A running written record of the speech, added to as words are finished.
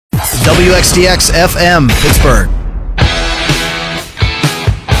WXDX FM, Pittsburgh.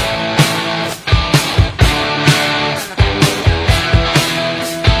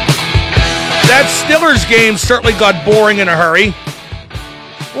 That Steelers game certainly got boring in a hurry.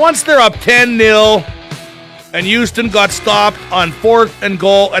 Once they're up 10-0 and Houston got stopped on 4th and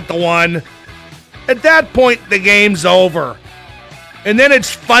goal at the 1, at that point the game's over. And then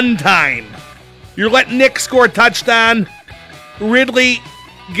it's fun time. You're letting Nick score a touchdown. Ridley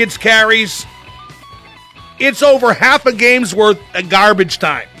gets carries. It's over half a game's worth of garbage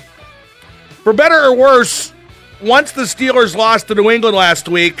time. For better or worse, once the Steelers lost to New England last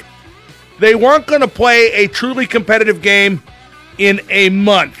week, they weren't going to play a truly competitive game in a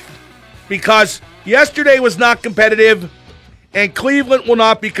month because yesterday was not competitive and Cleveland will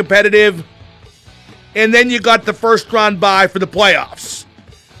not be competitive, and then you got the first round bye for the playoffs.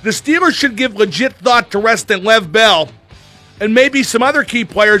 The Steelers should give legit thought to resting Lev Bell and maybe some other key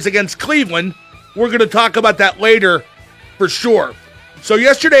players against Cleveland. We're going to talk about that later for sure. So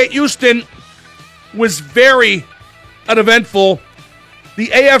yesterday at Houston was very uneventful. The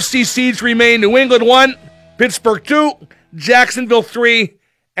AFC seeds remain New England 1, Pittsburgh 2, Jacksonville 3,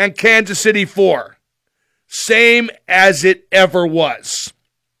 and Kansas City 4. Same as it ever was.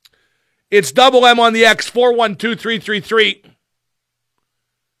 It's Double M on the X,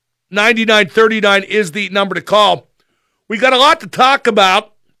 412-333-9939 is the number to call. We got a lot to talk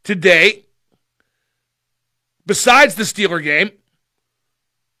about today besides the Steeler game.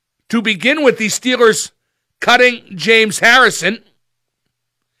 To begin with, the Steelers cutting James Harrison.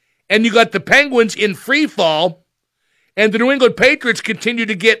 And you got the Penguins in free fall, and the New England Patriots continue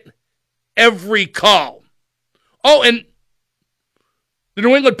to get every call. Oh, and the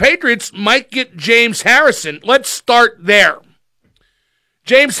New England Patriots might get James Harrison. Let's start there.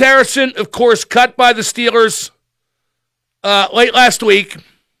 James Harrison, of course, cut by the Steelers late last week.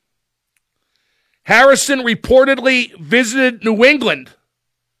 Harrison reportedly visited New England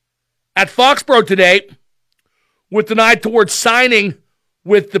at Foxborough today with an eye towards signing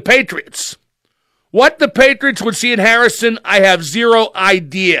with the Patriots. What the Patriots would see in Harrison, I have zero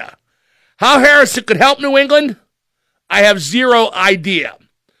idea. How Harrison could help New England, I have zero idea.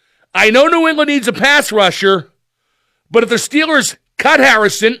 I know New England needs a pass rusher, but if the Steelers cut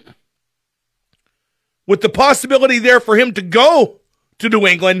Harrison, with the possibility there for him to go to New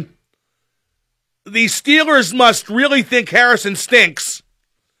England, the Steelers must really think Harrison stinks,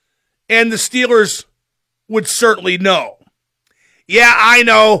 and the Steelers would certainly know. Yeah, I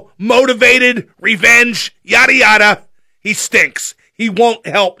know, motivated, revenge, yada yada. He stinks. He won't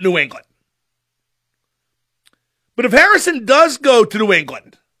help New England. But if Harrison does go to New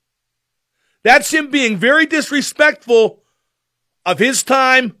England, that's him being very disrespectful of his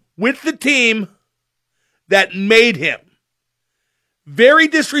time with the team that made him. Very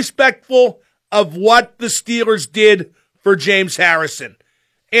disrespectful of what the Steelers did for James Harrison.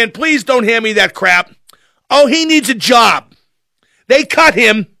 And please don't hand me that crap. Oh, he needs a job. They cut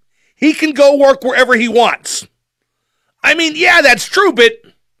him. He can go work wherever he wants. I mean, yeah, that's true, but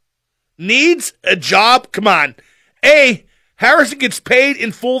needs a job? Come on. A, Harrison gets paid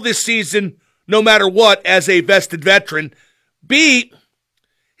in full this season, no matter what, as a vested veteran. B,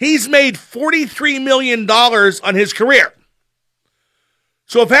 he's made $43 million on his career.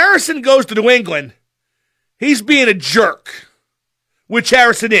 So if Harrison goes to New England, he's being a jerk, which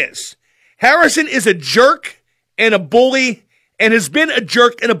Harrison is. Harrison is a jerk and a bully and has been a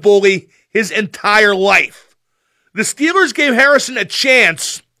jerk and a bully his entire life. The Steelers gave Harrison a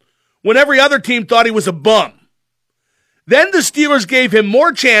chance when every other team thought he was a bum. Then the Steelers gave him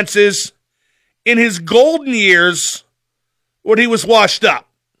more chances in his golden years when he was washed up.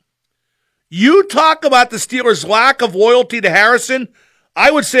 You talk about the Steelers' lack of loyalty to Harrison, I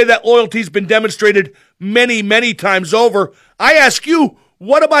would say that loyalty's been demonstrated many, many times over. I ask you,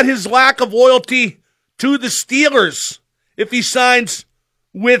 what about his lack of loyalty to the Steelers if he signs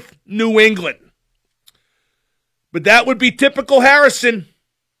with New England? But that would be typical Harrison.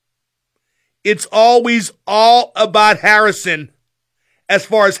 It's always all about Harrison. As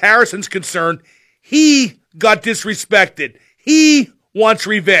far as Harrison's concerned, he got disrespected. He wants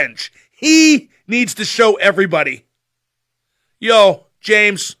revenge. He needs to show everybody. Yo,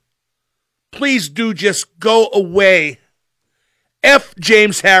 James, please do just go away. F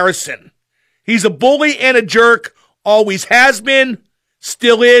James Harrison. He's a bully and a jerk. Always has been,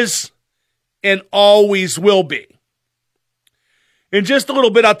 still is, and always will be. In just a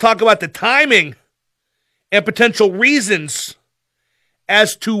little bit, I'll talk about the timing and potential reasons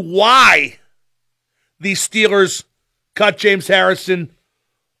as to why the Steelers cut James Harrison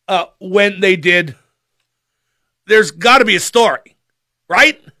when they did. There's got to be a story,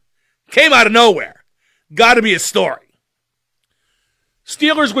 right? Came out of nowhere. Got to be a story.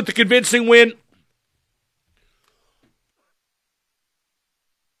 Steelers with the convincing win.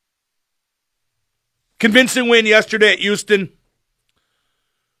 Convincing win yesterday at Houston.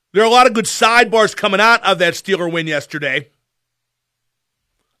 There are a lot of good sidebars coming out of that Steeler win yesterday.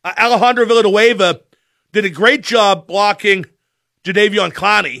 Alejandro Villanueva did a great job blocking Jadeveon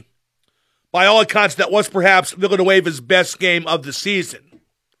Clowney. By all accounts, that was perhaps Villanueva's best game of the season.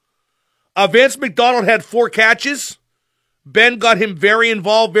 Vance McDonald had 4 catches. Ben got him very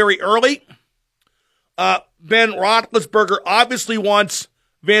involved very early. Ben Roethlisberger obviously wants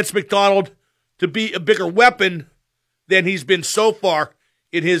Vance McDonald to be a bigger weapon than he's been so far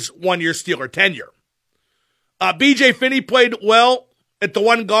in his one-year Steeler tenure. B.J. Finney played well at the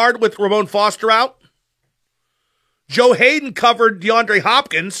one guard with Ramon Foster out. Joe Hayden covered DeAndre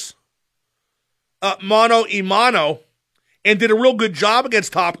Hopkins, mano a mano, and did a real good job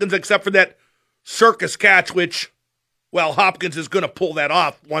against Hopkins, except for that circus catch, which, well, Hopkins is going to pull that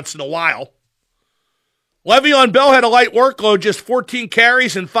off once in a while. Le'Veon Bell had a light workload, just 14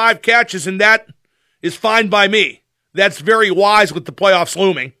 carries and 5 catches, and that is fine by me. That's very wise with the playoffs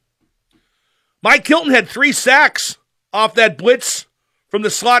looming. Mike Hilton had 3 sacks off that blitz from the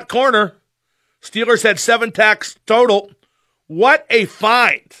slot corner. Steelers had 7 sacks total. What a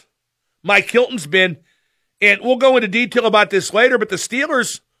find Mike Hilton's been. And we'll go into detail about this later, but the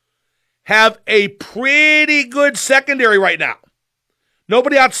Steelers have a pretty good secondary right now.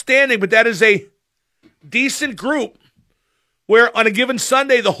 Nobody outstanding, but that is a decent group where on a given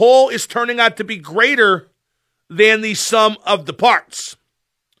Sunday, the whole is turning out to be greater than the sum of the parts.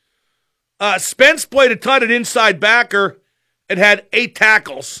 Spence played a ton at inside backer and had 8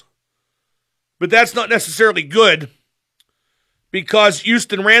 tackles. But that's not necessarily good because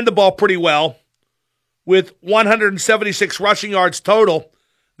Houston ran the ball pretty well with 176 rushing yards total.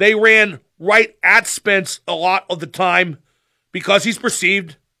 They ran right at Spence a lot of the time because he's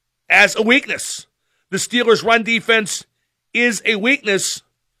perceived as a weakness. The Steelers' run defense is a weakness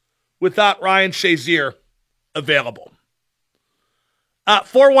without Ryan Shazier available.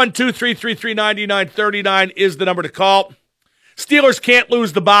 412-333-9939 is the number to call. Steelers can't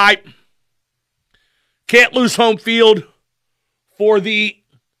lose the bye. Can't lose home field for the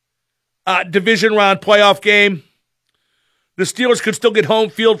division round playoff game. The Steelers could still get home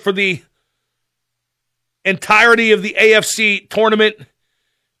field for the entirety of the AFC tournament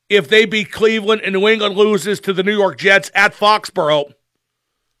if they beat Cleveland and New England loses to the New York Jets at Foxborough.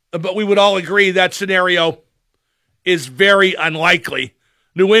 But we would all agree that scenario is very unlikely.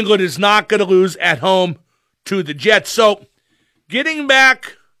 New England is not going to lose at home to the Jets. So, getting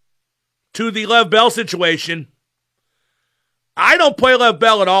back to the Lev Bell situation, I don't play Lev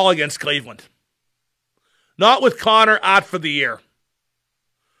Bell at all against Cleveland. Not with Connor out for the year.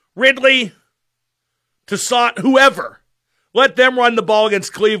 Ridley, Toussaint, whoever, let them run the ball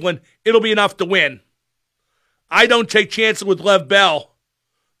against Cleveland. It'll be enough to win. I don't take chances with Lev Bell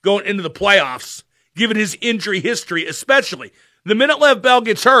going into the playoffs, given his injury history, especially. The minute Lev Bell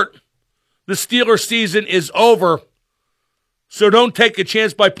gets hurt, the Steelers' season is over. So don't take a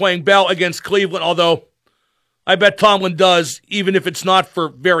chance by playing Bell against Cleveland, although I bet Tomlin does, even if it's not for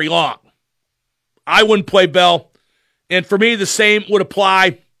very long. I wouldn't play Bell. And for me, the same would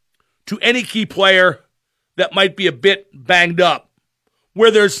apply to any key player that might be a bit banged up.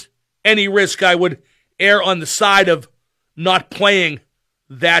 Where there's any risk, I would err on the side of not playing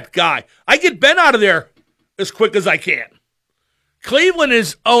that guy. I get Ben out of there as quick as I can. Cleveland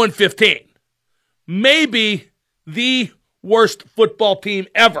is 0-15. Maybe the worst football team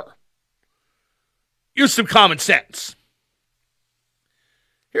ever. Use some common sense.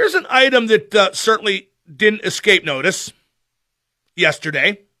 Here's an item that certainly didn't escape notice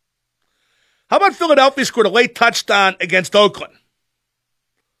yesterday. How about Philadelphia scored a late touchdown against Oakland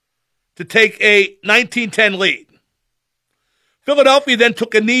to take a 19-10 lead? Philadelphia then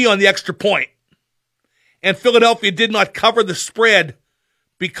took a knee on the extra point, and Philadelphia did not cover the spread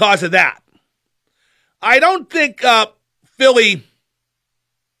because of that. I don't think Philly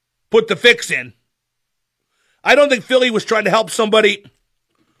put the fix in. I don't think Philly was trying to help somebody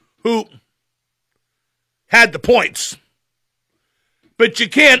who had the points. But you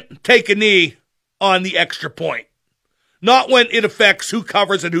can't take a knee on the extra point. Not when it affects who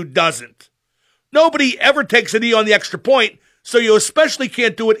covers and who doesn't. Nobody ever takes a knee on the extra point, so you especially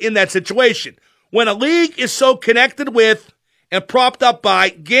can't do it in that situation. When a league is so connected with and propped up by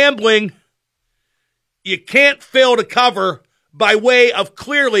gambling, you can't fail to cover by way of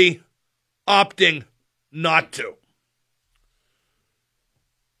clearly opting not to.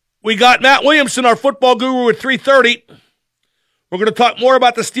 We got Matt Williamson, our football guru, at 3:30. We're going to talk more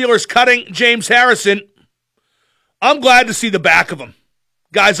about the Steelers cutting James Harrison. I'm glad to see the back of him.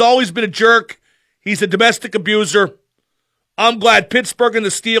 Guy's always been a jerk. He's a domestic abuser. I'm glad Pittsburgh and the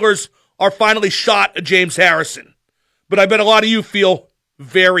Steelers are finally shot at James Harrison. But I bet a lot of you feel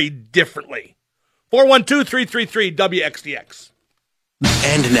very differently. 412-333-WXDX.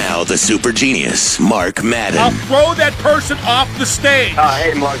 And now the super genius, Mark Madden. I'll throw that person off the stage.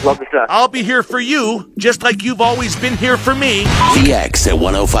 Hey, Mark, love the stuff. I'll be here for you, just like you've always been here for me. The X at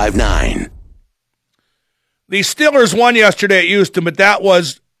 105.9. The Steelers won yesterday at Houston, but that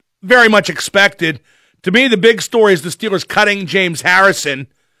was very much expected. To me, the big story is the Steelers cutting James Harrison.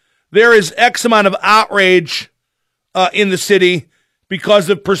 There is X amount of outrage in the city because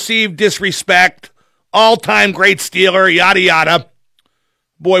of perceived disrespect. All-time great Steeler, yada, yada.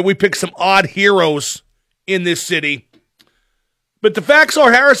 Boy, we picked some odd heroes in this city. But the facts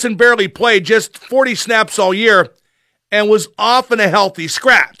are Harrison barely played, just 40 snaps all year, and was often a healthy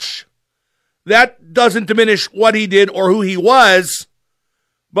scratch. That doesn't diminish what he did or who he was,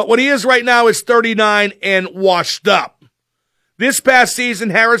 but what he is right now is 39 and washed up. This past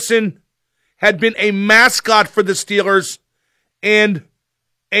season, Harrison had been a mascot for the Steelers and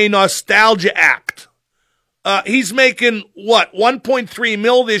a nostalgia act. He's making, $1.3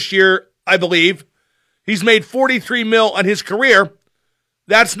 million this year, I believe. He's made $43 million on his career.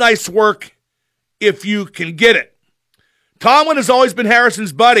 That's nice work if you can get it. Tomlin has always been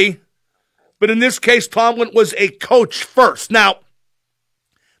Harrison's buddy, but in this case, Tomlin was a coach first. Now,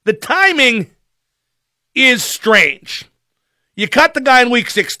 the timing is strange. You cut the guy in week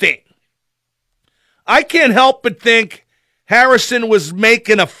 16. I can't help but think Harrison was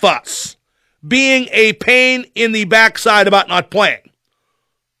making a fuss, being a pain in the backside about not playing.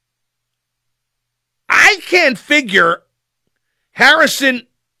 I can't figure Harrison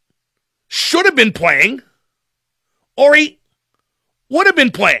should have been playing or he would have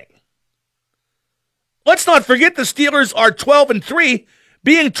been playing. Let's not forget the Steelers are 12-3.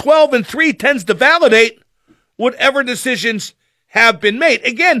 Being 12-3 tends to validate whatever decisions have been made.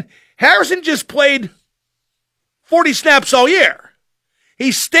 Again, Harrison just played 40 snaps all year.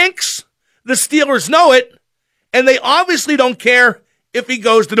 He stinks. The Steelers know it, and they obviously don't care if he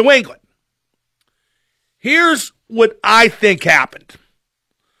goes to New England. Here's what I think happened.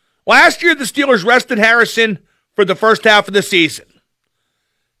 Last year, the Steelers rested Harrison for the first half of the season.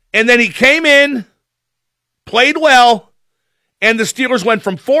 And then he came in, played well, and the Steelers went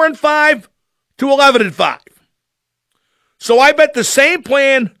from 4-5 to 11-5. So I bet the same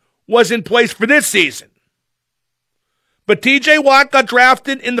plan was in place for this season. But T.J. Watt got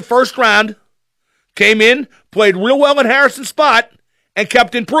drafted in the first round, came in, played real well in Harrison's spot, and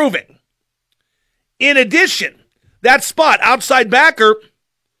kept improving. In addition, that spot, outside backer,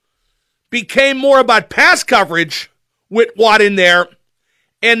 became more about pass coverage with Watt in there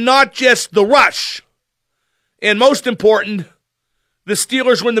and not just the rush. And most important, the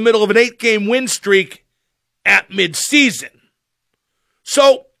Steelers were in the middle of an 8-game win streak at midseason.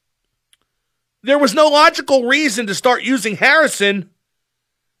 So there was no logical reason to start using Harrison,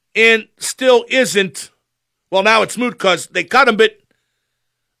 and still isn't. Well, now it's moot because they cut him, but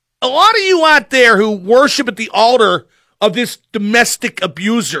a lot of you out there who worship at the altar of this domestic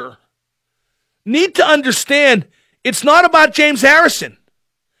abuser need to understand it's not about James Harrison.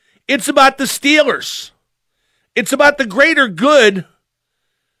 It's about the Steelers. It's about the greater good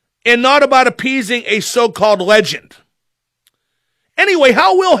and not about appeasing a so-called legend. Anyway,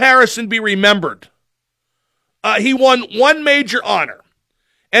 how will Harrison be remembered? He won one major honor,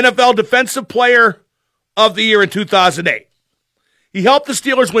 NFL Defensive Player of the Year in 2008. He helped the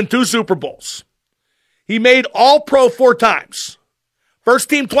Steelers win 2 Super Bowls. He made All-Pro 4 times. First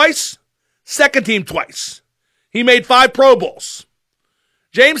team twice, second team twice. He made 5 Pro Bowls.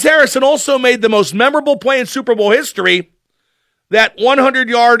 James Harrison also made the most memorable play in Super Bowl history, that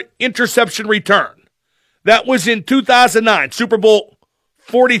 100-yard interception return. That was in 2009, Super Bowl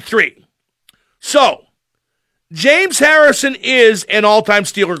 43. So, James Harrison is an all-time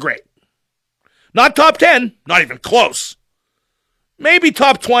Steeler great. Not top 10, not even close. Maybe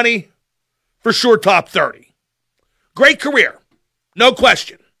top 20, for sure top 30. Great career, no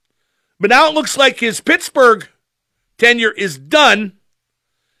question. But now it looks like his Pittsburgh tenure is done,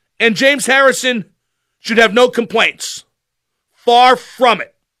 and James Harrison should have no complaints. Far from it.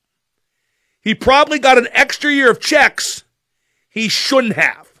 He probably got an extra year of checks he shouldn't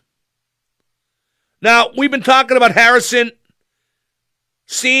have. Now, we've been talking about Harrison,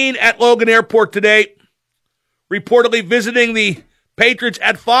 seen at Logan Airport today, reportedly visiting the Patriots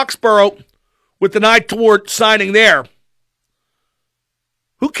at Foxborough with an eye toward signing there.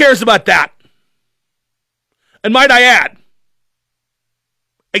 Who cares about that? And might I add,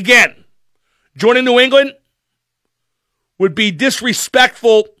 Again, joining New England would be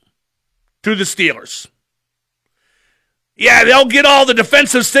disrespectful to the Steelers. Yeah, they'll get all the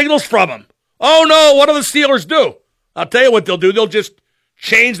defensive signals from him. Oh, no, what do the Steelers do? I'll tell you what they'll do. They'll just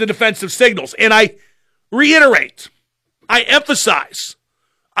change the defensive signals. And I reiterate, I emphasize,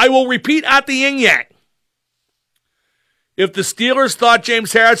 I will repeat at the yin-yang. If the Steelers thought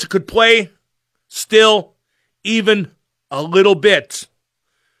James Harrison could play still even a little bit,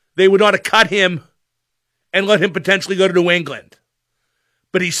 they would not have cut him and let him potentially go to New England.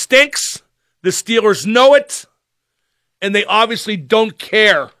 But he stinks. The Steelers know it. And they obviously don't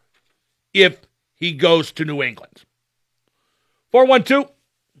care if he goes to New England.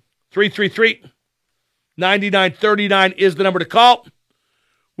 412-333-9939 is the number to call.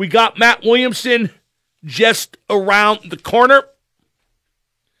 We got Matt Williamson just around the corner.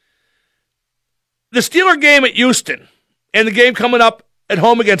 The Steeler game at Houston and the game coming up at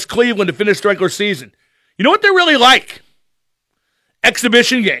home against Cleveland to finish the regular season. You know what they're really like?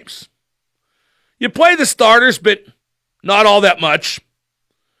 Exhibition games. You play the starters, but not all that much.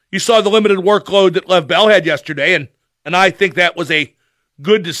 You saw the limited workload that Lev Bell had yesterday, and I think that was a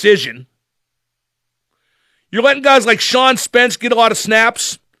good decision. You're letting guys like Sean Spence get a lot of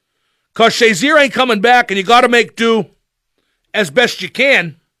snaps because Shazier ain't coming back, and you got to make do as best you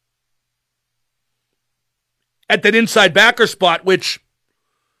can at that inside backer spot, which,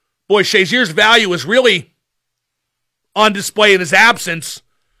 boy, Shazier's value is really on display in his absence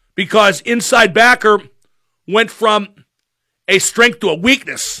because inside backer went from a strength to a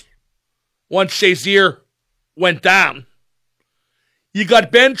weakness once Shazier went down. You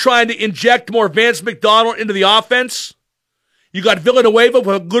got Ben trying to inject more Vance McDonald into the offense. You got Villanueva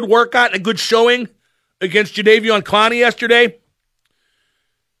with a good workout and a good showing against Jadeveon Clowney yesterday.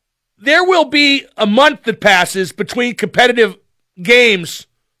 There will be a month that passes between competitive games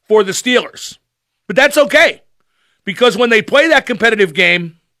for the Steelers. But that's okay, because when they play that competitive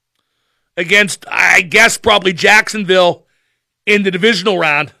game against, I guess, probably Jacksonville in the divisional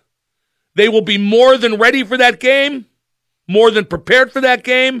round, they will be more than ready for that game, more than prepared for that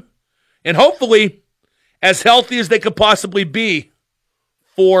game, and hopefully as healthy as they could possibly be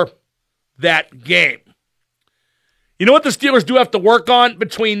for that game. You know what the Steelers do have to work on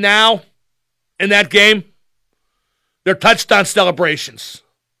between now and that game? Their touchdown celebrations.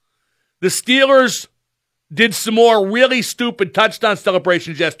 The Steelers did some more really stupid touchdown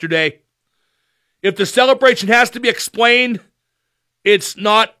celebrations yesterday. If the celebration has to be explained, it's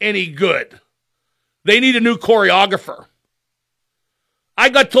not any good. They need a new choreographer. I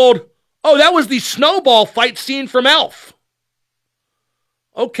got told, oh, that was the snowball fight scene from Elf.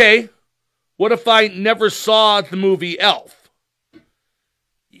 Okay, what if I never saw the movie Elf?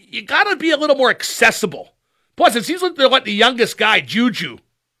 You got to be a little more accessible. Plus, it seems like they're letting the youngest guy, Juju,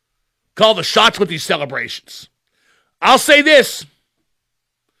 call the shots with these celebrations. I'll say this.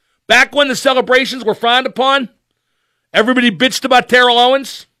 Back when the celebrations were frowned upon, everybody bitched about Terrell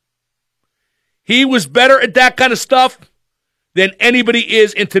Owens. He was better at that kind of stuff than anybody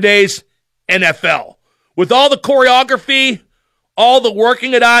is in today's NFL. With all the choreography, all the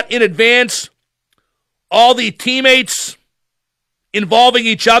working it out in advance, all the teammates involving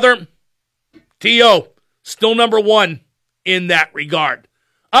each other, T.O. still number one in that regard.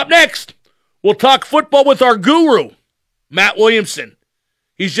 Up next, we'll talk football with our guru, Matt Williamson.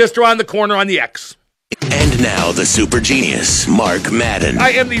 He's just around the corner on the X. And now the super genius, Mark Madden.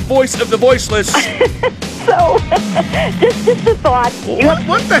 I am the voice of the voiceless. So, just a thought.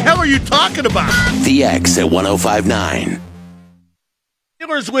 What the hell are you talking about? The X at 105.9.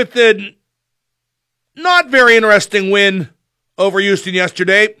 Steelers with a not very interesting win over Houston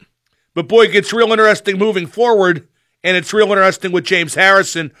yesterday. But boy, it gets real interesting moving forward, and it's real interesting with James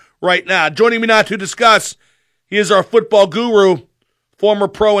Harrison right now. Joining me now to discuss, he is our football guru, former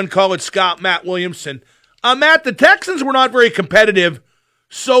pro and college scout Matt Williamson. Matt, the Texans were not very competitive,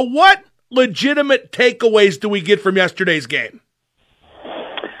 so what legitimate takeaways do we get from yesterday's game?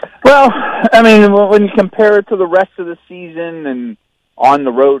 Well, I mean, when you compare it to the rest of the season and on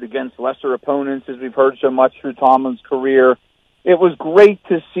the road against lesser opponents, as we've heard so much through Tomlin's career, it was great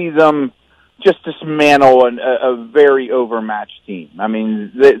to see them just dismantle a very overmatched team. I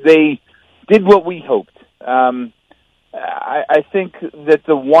mean, they did what we hoped. I think that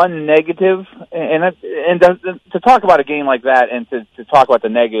the one negative, and to talk about a game like that and to talk about the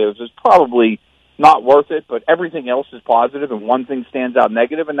negatives is probably not worth it, but everything else is positive, and one thing stands out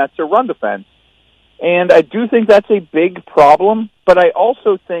negative, and that's their run defense. And I do think that's a big problem, but I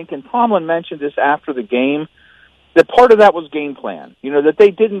also think, and Tomlin mentioned this after the game, that part of that was game plan. That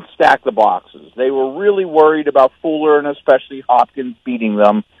they didn't stack the boxes. They were really worried about Fuller and especially Hopkins beating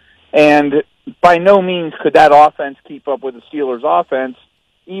them. And by no means could that offense keep up with the Steelers' offense,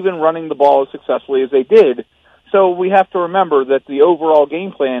 even running the ball as successfully as they did. So we have to remember that the overall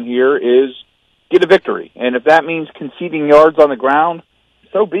game plan here is get a victory. And if that means conceding yards on the ground,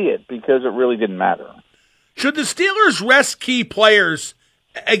 so be it, because it really didn't matter. Should the Steelers rest key players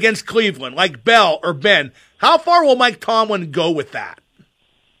against Cleveland, like Bell or Ben? How far will Mike Tomlin go with that?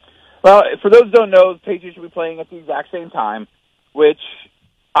 Well, for those who don't know, the Patriots will be playing at the exact same time, which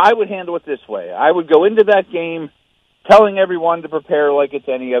I would handle it this way. I would go into that game telling everyone to prepare like it's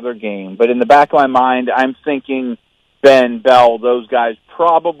any other game. But in the back of my mind, I'm thinking Ben, Bell, those guys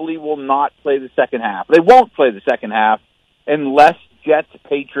probably will not play the second half. They won't play the second half unless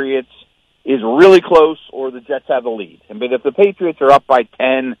Jets-Patriots is really close or the Jets have the lead. But if the Patriots are up by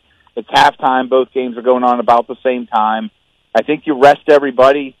 10, it's halftime, both games are going on about the same time, I think you rest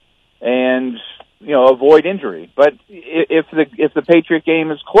everybody and avoid injury. But if the Patriot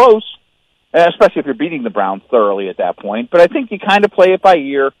game is close, especially if you're beating the Browns thoroughly at that point, but I think you kind of play it by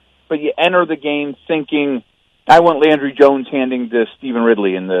ear, but you enter the game thinking, I want Landry Jones handing to Stephen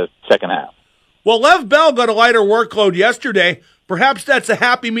Ridley in the second half. Well, Lev Bell got a lighter workload yesterday. Perhaps that's a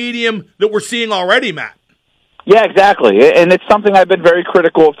happy medium that we're seeing already, Matt. Yeah, exactly. And it's something I've been very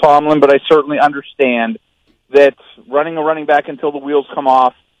critical of Tomlin, but I certainly understand that running a running back until the wheels come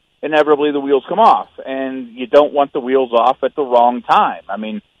off, inevitably the wheels come off, and you don't want the wheels off at the wrong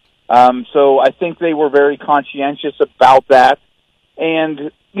time. So I think they were very conscientious about that.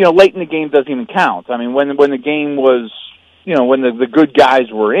 And, late in the game doesn't even count. When the game was, when the good guys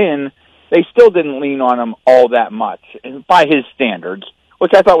were in, they still didn't lean on him all that much, and by his standards,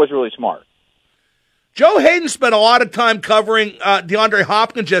 which I thought was really smart. Joe Hayden spent a lot of time covering DeAndre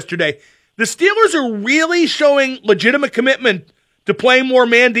Hopkins yesterday. The Steelers are really showing legitimate commitment to playing more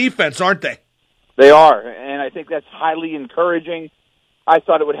man defense, aren't they? They are, and I think that's highly encouraging. I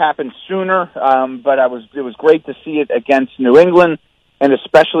thought it would happen sooner, but it was great to see it against New England, and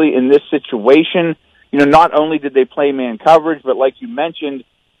especially in this situation. Not only did they play man coverage, but like you mentioned,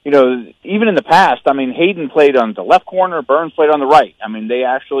 even in the past, Hayden played on the left corner, Burns played on the right. They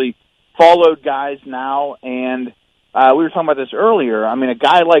actually followed guys now, and we were talking about this earlier. A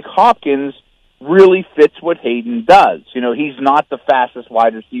guy like Hopkins really fits what Hayden does. He's not the fastest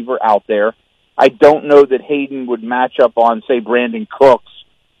wide receiver out there. I don't know that Hayden would match up on, say, Brandon Cooks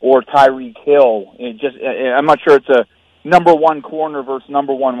or Tyreek Hill. I'm not sure it's a number one corner versus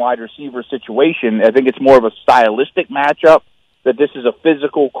number one wide receiver situation. I think it's more of a stylistic matchup, that this is a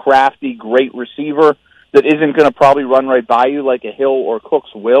physical, crafty, great receiver that isn't going to probably run right by you like a Hill or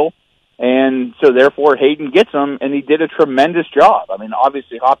Cooks will. And so, therefore, Hayden gets him, and he did a tremendous job.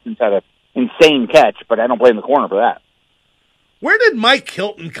 Obviously, Hopkins had an insane catch, but I don't blame the corner for that. Where did Mike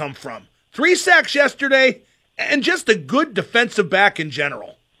Hilton come from? 3 sacks yesterday, and just a good defensive back in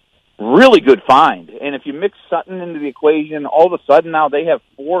general. Really good find. And if you mix Sutton into the equation, all of a sudden now they have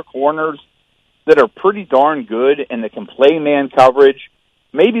 4 corners that are pretty darn good and that can play man coverage.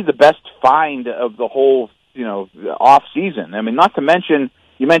 Maybe the best find of the whole, off season. Not to mention,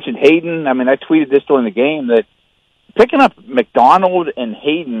 you mentioned Hayden. I tweeted this during the game that picking up McDonald and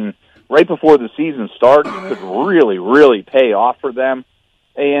Hayden right before the season starts could really, really pay off for them.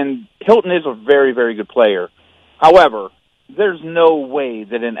 And Hilton is a very, very good player. However, there's no way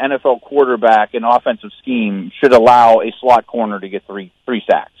that an NFL quarterback in offensive scheme should allow a slot corner to get three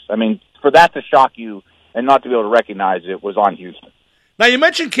sacks. For that to shock you and not to be able to recognize it was on Houston. Now, you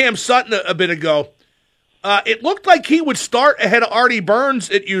mentioned Cam Sutton a bit ago. It looked like he would start ahead of Artie Burns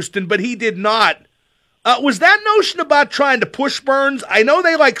at Houston, but he did not. Was that notion about trying to push Burns? I know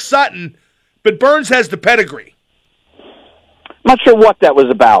they like Sutton, but Burns has the pedigree. I'm not sure what that was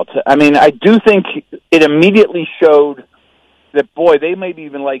about. I do think it immediately showed that, boy, they maybe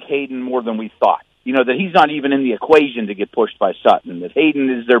even like Hayden more than we thought. That he's not even in the equation to get pushed by Sutton, that Hayden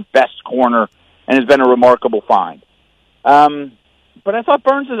is their best corner and has been a remarkable find. But I thought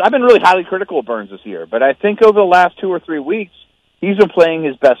I've been really highly critical of Burns this year, but I think over the last 2 or 3 weeks, he's been playing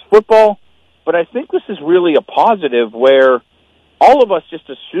his best football. But I think this is really a positive where all of us just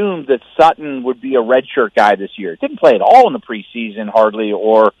assumed that Sutton would be a redshirt guy this year. Didn't play at all in the preseason, hardly,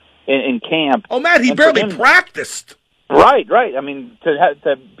 or in camp. Oh, Matt, he barely practiced. Right.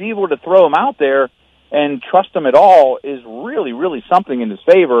 To be able to throw him out there and trust him at all is really, really something in his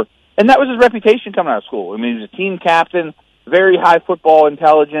favor. And that was his reputation coming out of school. He was a team captain, very high football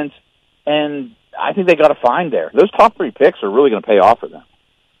intelligence, and I think they got a find there. Those top 3 picks are really going to pay off for them.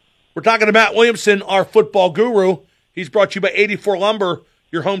 We're talking to Matt Williamson, our football guru. He's brought to you by 84 Lumber,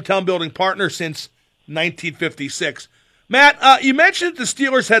 your hometown building partner since 1956. Matt, you mentioned that the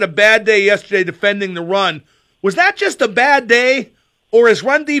Steelers had a bad day yesterday defending the run. Was that just a bad day, or is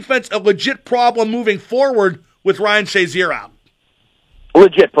run defense a legit problem moving forward with Ryan Shazier out?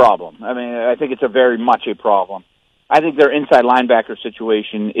 Legit problem. I mean, I think it's a very much a problem. I think their inside linebacker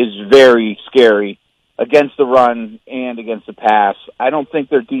situation is very scary against the run and against the pass. I don't think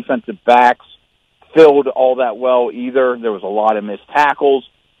their defensive backs filled all that well either. There was a lot of missed tackles.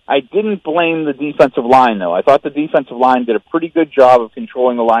 I didn't blame the defensive line, though. I thought the defensive line did a pretty good job of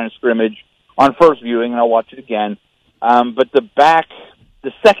controlling the line of scrimmage on first viewing, and I'll watch it again. But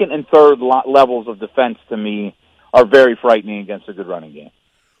the second and third levels of defense, to me, are very frightening against a good running game.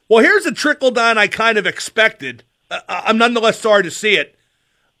 Well, here's a trickle-down I kind of expected. I'm nonetheless sorry to see it.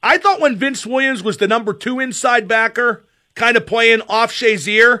 I thought when Vince Williams was the number 2 inside backer, kind of playing off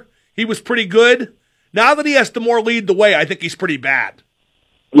Shazier, he was pretty good. Now that he has to more lead the way, I think he's pretty bad.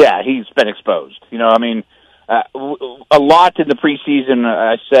 Yeah, he's been exposed. A lot in the preseason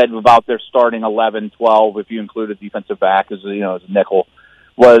I said about their starting 11, 12, if you include a defensive back as a nickel,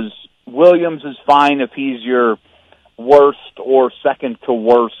 was Williams is fine if he's your worst or second to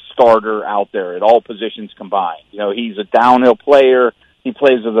worst starter out there at all positions combined. He's a downhill player. He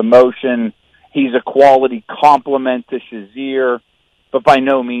plays with emotion. He's a quality complement to Shazier, but by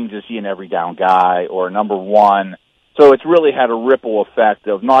no means is he an every down guy or number one. So it's really had a ripple effect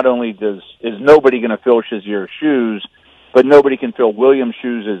of not only is nobody going to fill Shazier's shoes, but nobody can fill Williams'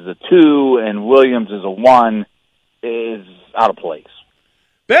 shoes as a 2, and Williams as a 1 is out of place.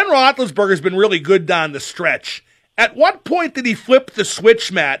 Ben Roethlisberger's been really good down the stretch. At what point did he flip the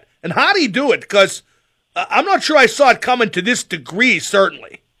switch, Matt? And how did he do it? Because I'm not sure I saw it coming to this degree,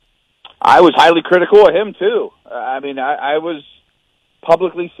 certainly. I was highly critical of him, too. I was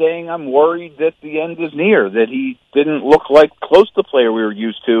publicly saying I'm worried that the end is near, that he didn't look like close to the player we were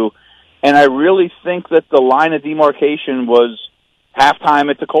used to. And I really think that the line of demarcation was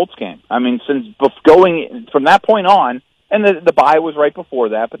halftime at the Colts game. Since going from that point on, and the bye was right before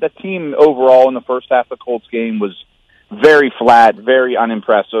that, but that team overall in the first half of the Colts game was very flat, very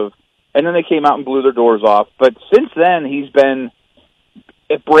unimpressive. And then they came out and blew their doors off. But since then, he's been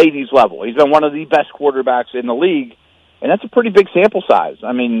at Brady's level. He's been one of the best quarterbacks in the league, and that's a pretty big sample size.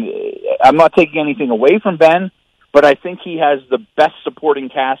 I'm not taking anything away from Ben, but I think he has the best supporting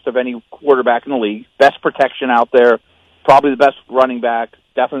cast of any quarterback in the league, best protection out there, probably the best running back,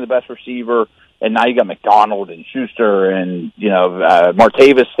 definitely the best receiver, and now you got McDonald and Schuster and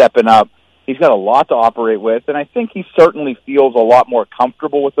Martavis stepping up. He's got a lot to operate with, and I think he certainly feels a lot more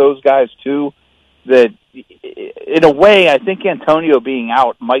comfortable with those guys too. That in a way, I think Antonio being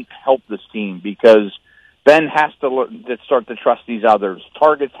out might help this team because Ben has to start to trust these others.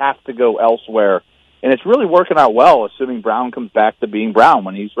 Targets have to go elsewhere, and it's really working out well, assuming Brown comes back to being Brown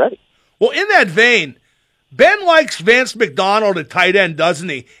when he's ready. Well, in that vein, Ben likes Vance McDonald at tight end, doesn't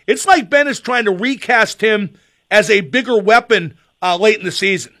he? It's like Ben is trying to recast him as a bigger weapon late in the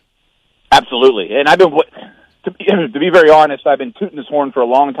season. Absolutely, and I've been, to be very honest, I've been tooting this horn for a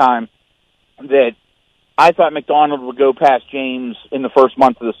long time that I thought McDonald would go past James in the first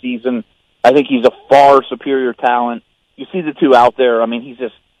month of the season. I think he's a far superior talent. You see the two out there. He's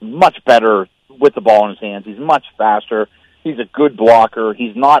just much better with the ball in his hands. He's much faster. He's a good blocker.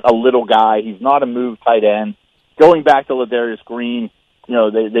 He's not a little guy. He's not a move tight end. Going back to Ladarius Green,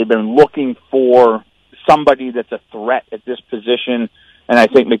 they've been looking for somebody that's a threat at this position, and I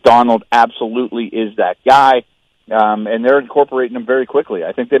think McDonald absolutely is that guy. And they're incorporating him very quickly.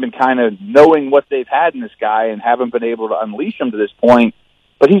 I think they've been kind of knowing what they've had in this guy and haven't been able to unleash him to this point.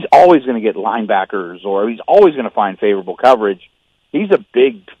 But he's always going to get linebackers, or he's always going to find favorable coverage. He's a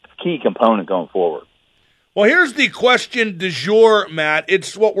big key component going forward. Well, here's the question du jour, Matt.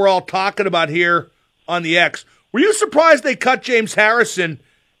 It's what we're all talking about here on the X. Were you surprised they cut James Harrison,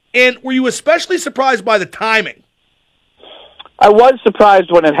 and were you especially surprised by the timing? I was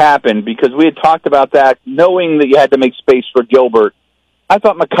surprised when it happened because we had talked about that, knowing that you had to make space for Gilbert. I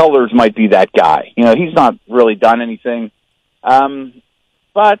thought McCullers might be that guy. He's not really done anything.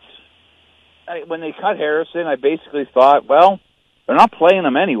 But when they cut Harrison, I basically thought, well, they're not playing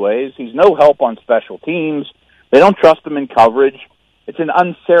him anyways. He's no help on special teams. They don't trust him in coverage. It's an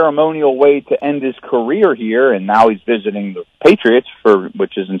unceremonial way to end his career here, and now he's visiting the Patriots,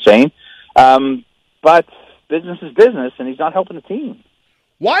 which is insane. But business is business, and he's not helping the team.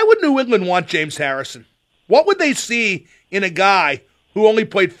 Why would New England want James Harrison? What would they see in a guy who only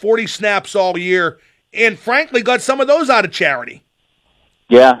played 40 snaps all year and, frankly, got some of those out of charity?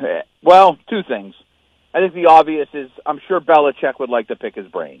 Yeah, well, two things. I think the obvious is I'm sure Belichick would like to pick his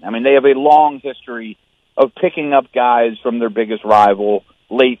brain. They have a long history of picking up guys from their biggest rival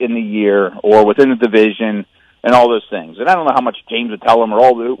late in the year or within the division and all those things. And I don't know how much James would tell him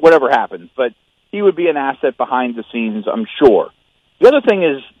or whatever happens, but he would be an asset behind the scenes, I'm sure. The other thing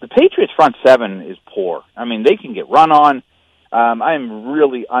is the Patriots' front seven is poor. I mean, they can get run on. I'm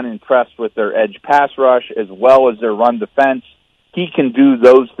really unimpressed with their edge pass rush as well as their run defense. He can do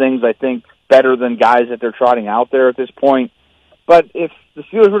those things, I think, better than guys that they're trotting out there at this point. But if the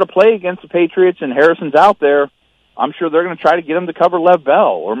Steelers were to play against the Patriots and Harrison's out there, I'm sure they're going to try to get him to cover Lev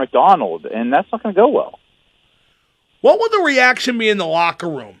Bell or McDonald, and that's not going to go well. What will the reaction be in the locker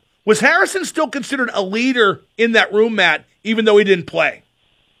room? Was Harrison still considered a leader in that room, Matt, even though he didn't play?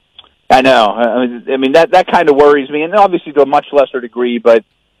 I know. I mean that kind of worries me, and obviously to a much lesser degree, but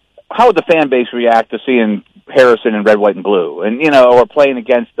how would the fan base react to seeing Harrison in red, white, and blue, and or playing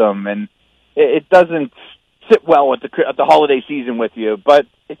against them? And it doesn't sit well at the holiday season with you, but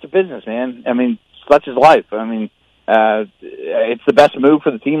it's a business, man. I mean, such is life. I mean, it's the best move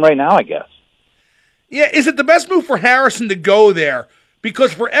for the team right now, I guess. Yeah, is it the best move for Harrison to go there?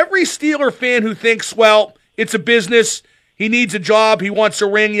 Because for every Steeler fan who thinks, well, it's a business, he needs a job, he wants a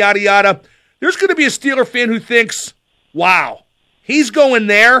ring, yada, yada, there's going to be a Steeler fan who thinks, wow, he's going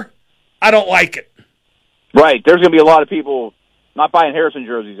there, I don't like it. Right. There's going to be a lot of people not buying Harrison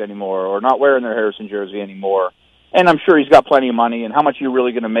jerseys anymore or not wearing their Harrison jersey anymore. And I'm sure he's got plenty of money, and how much are you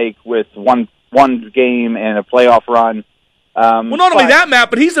really going to make with one game and a playoff run? Well, not only that, Matt,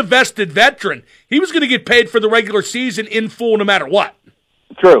 but he's a vested veteran. He was going to get paid for the regular season in full no matter what.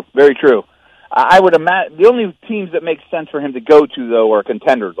 True, very true. I would imagine the only teams that make sense for him to go to, though, are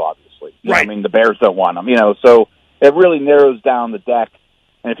contenders, obviously. Right. I mean, the Bears don't want him, so it really narrows down the deck.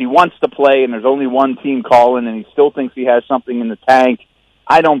 And if he wants to play and there's only one team calling and he still thinks he has something in the tank,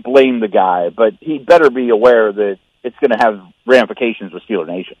 I don't blame the guy, but he better be aware that it's going to have ramifications with Steeler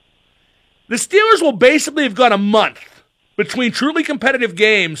Nation. The Steelers will basically have got a month between truly competitive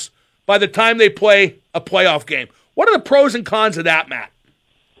games by the time they play a playoff game. What are the pros and cons of that, Matt?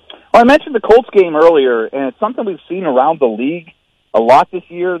 Well, I mentioned the Colts game earlier, and it's something we've seen around the league a lot this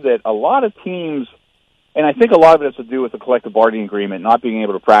year, that a lot of teams, and I think a lot of it has to do with the collective bargaining agreement, not being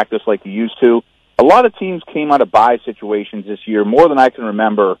able to practice like you used to. A lot of teams came out of bye situations this year, more than I can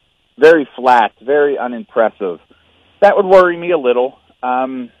remember, very flat, very unimpressive. That would worry me a little.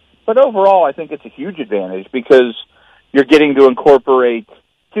 But overall, I think it's a huge advantage because you're getting to incorporate,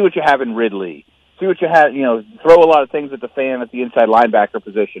 see what you have in Ridley, see what you have, throw a lot of things at the fan at the inside linebacker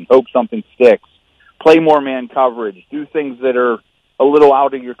position, hope something sticks, play more man coverage, do things that are a little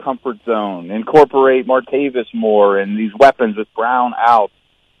out of your comfort zone, incorporate Martavis more and these weapons with Brown out,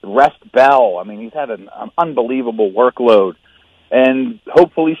 rest Bell. I mean, he's had an unbelievable workload, and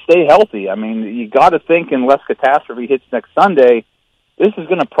hopefully stay healthy. I mean, you got to think unless catastrophe hits next Sunday, this is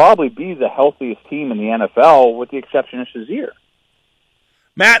going to probably be the healthiest team in the NFL with the exception of Shazier.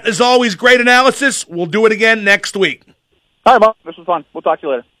 Matt, as always, great analysis. We'll do it again next week. All right, Mark. This was fun. We'll talk to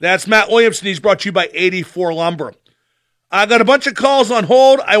you later. That's Matt Williamson. He's brought to you by 84 Lumber. I got a bunch of calls on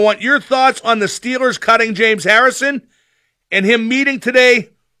hold. I want your thoughts on the Steelers cutting James Harrison and him meeting today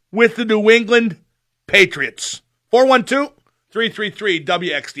with the New England Patriots.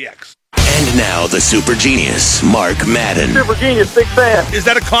 412-333-WXDX. And now the super genius, Mark Madden. Super genius, big fan. Is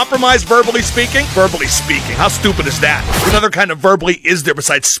that a compromise, verbally speaking? Verbally speaking. How stupid is that? What other kind of verbally is there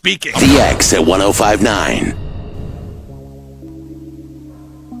besides speaking? The X at 105.9.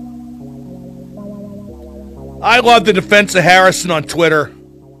 I love the defense of Harrison on Twitter.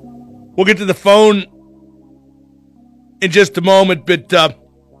 We'll get to the phone in just a moment, but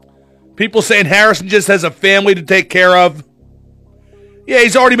people saying Harrison just has a family to take care of. Yeah,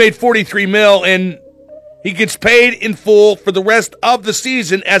 he's already made $43 million, and he gets paid in full for the rest of the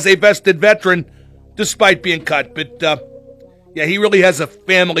season as a vested veteran, despite being cut. But, yeah, he really has a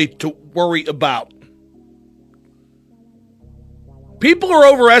family to worry about. People are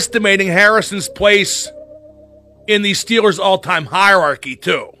overestimating Harrison's place in the Steelers' all-time hierarchy,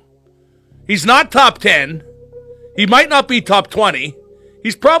 too. He's not top 10. He might not be top 20.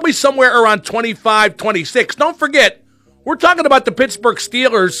 He's probably somewhere around 25, 26. Don't forget, we're talking about the Pittsburgh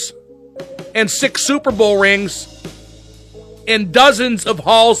Steelers and 6 Super Bowl rings and dozens of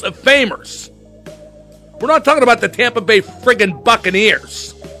Halls of Famers. We're not talking about the Tampa Bay friggin'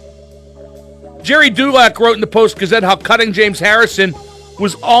 Buccaneers. Jerry Dulac wrote in the Post-Gazette how cutting James Harrison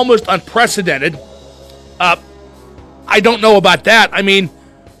was almost unprecedented. I don't know about that. I mean,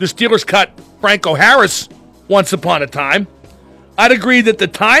 the Steelers cut Franco Harris once upon a time. I'd agree that the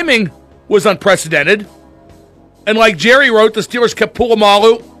timing was unprecedented. And like Jerry wrote, the Steelers kept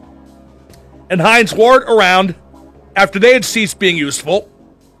Polamalu and Hines Ward around after they had ceased being useful.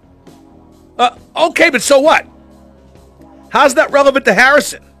 Okay, but so what? How's that relevant to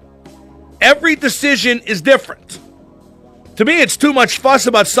Harrison? Every decision is different. To me, it's too much fuss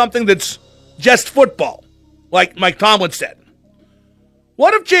about something that's just football, like Mike Tomlin said.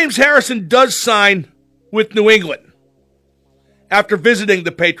 What if James Harrison does sign with New England after visiting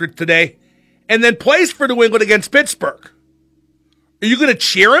the Patriots today and then plays for New England against Pittsburgh? Are you going to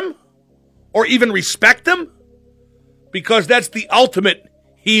cheer him or even respect him? Because that's the ultimate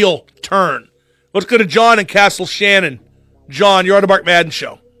heel turn. Let's go to John in Castle Shannon. John, you're on the Mark Madden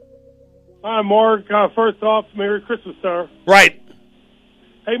Show. Hi, Mark. First off, Merry Christmas, sir. Right.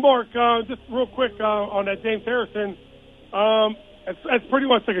 Hey, Mark, just real quick on that James Harrison. That's pretty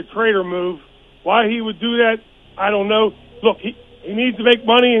much like a trader move. Why he would do that, I don't know. Look, he needs to make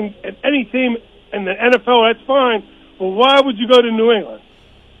money in any team in the NFL, that's fine. But why would you go to New England?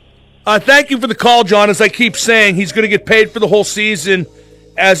 Thank you for the call, John. As I keep saying, he's going to get paid for the whole season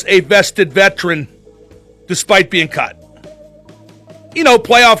as a vested veteran despite being cut. You know,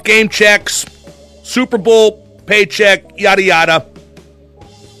 playoff game checks, Super Bowl paycheck, yada, yada.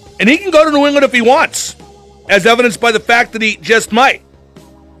 And he can go to New England if he wants, as evidenced by the fact that he just might.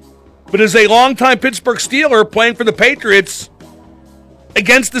 But as a longtime Pittsburgh Steeler playing for the Patriots,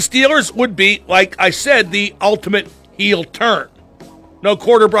 against the Steelers would be, like I said, the ultimate heel turn. No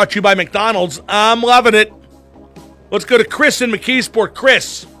Quarter brought to you by McDonald's. I'm loving it. Let's go to Chris in McKeesport.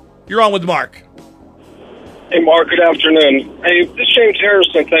 Chris, you're on with Mark. Hey, Mark, good afternoon. Hey, this James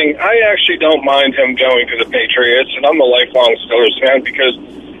Harrison thing, I actually don't mind him going to the Patriots, and I'm a lifelong Steelers fan because,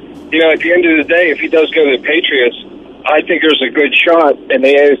 you know, at the end of the day, if he does go to the Patriots, I think there's a good shot in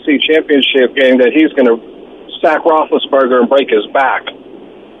the AFC Championship game that he's going to sack Roethlisberger and break his back.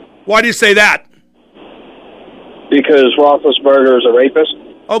 Why do you say that? Because Roethlisberger is a rapist.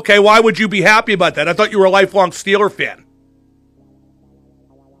 Okay, why would you be happy about that? I thought you were a lifelong Steeler fan.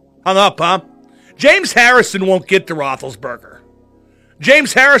 Hung up, huh? James Harrison won't get to Roethlisberger.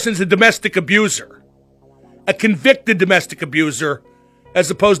 James Harrison's a domestic abuser, a convicted domestic abuser,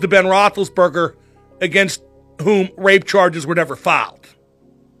 as opposed to Ben Roethlisberger, against whom rape charges were never filed.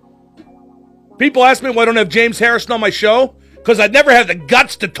 People ask me why I don't have James Harrison on my show, because I'd never have the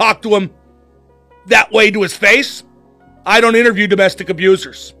guts to talk to him that way to his face. I don't interview domestic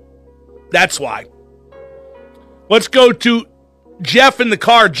abusers. That's why. Let's go to Jeff in the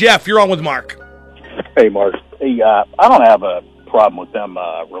car. Jeff, you're on with Mark. Hey, Mark. Hey, I don't have a problem with them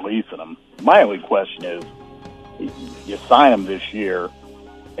releasing him. My only question is, you sign him this year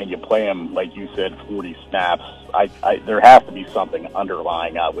and you play him, like you said, 40 snaps. There has to be something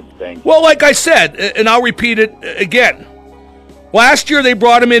underlying, I would think. Well, like I said, and I'll repeat it again. Last year they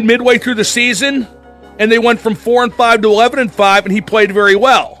brought him in midway through the season, and they went from 4-5 to 11-5, and he played very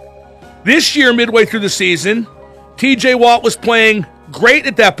well. This year, midway through the season, T.J. Watt was playing great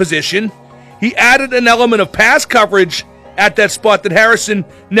at that position. He added an element of pass coverage at that spot that Harrison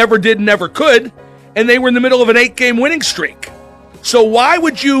never did and never could, and they were in the middle of an 8-game winning streak. So why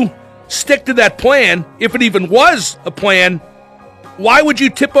would you stick to that plan, if it even was a plan? Why would you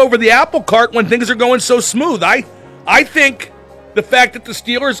tip over the apple cart when things are going so smooth? I think the fact that the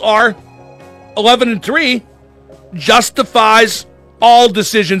Steelers are 11-3 justifies all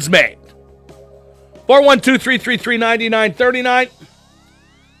decisions made. 412-333-9939.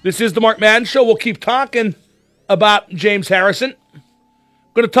 This is the Mark Madden Show. We'll keep talking about James Harrison.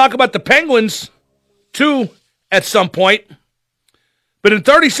 Going to talk about the Penguins, too, at some point. But in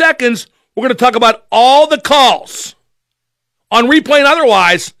 30 seconds, we're going to talk about all the calls, on replay and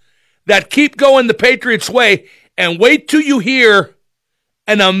otherwise, that keep going the Patriots' way. And wait till you hear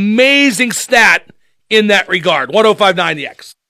an amazing stat in that regard. 105.9 The X.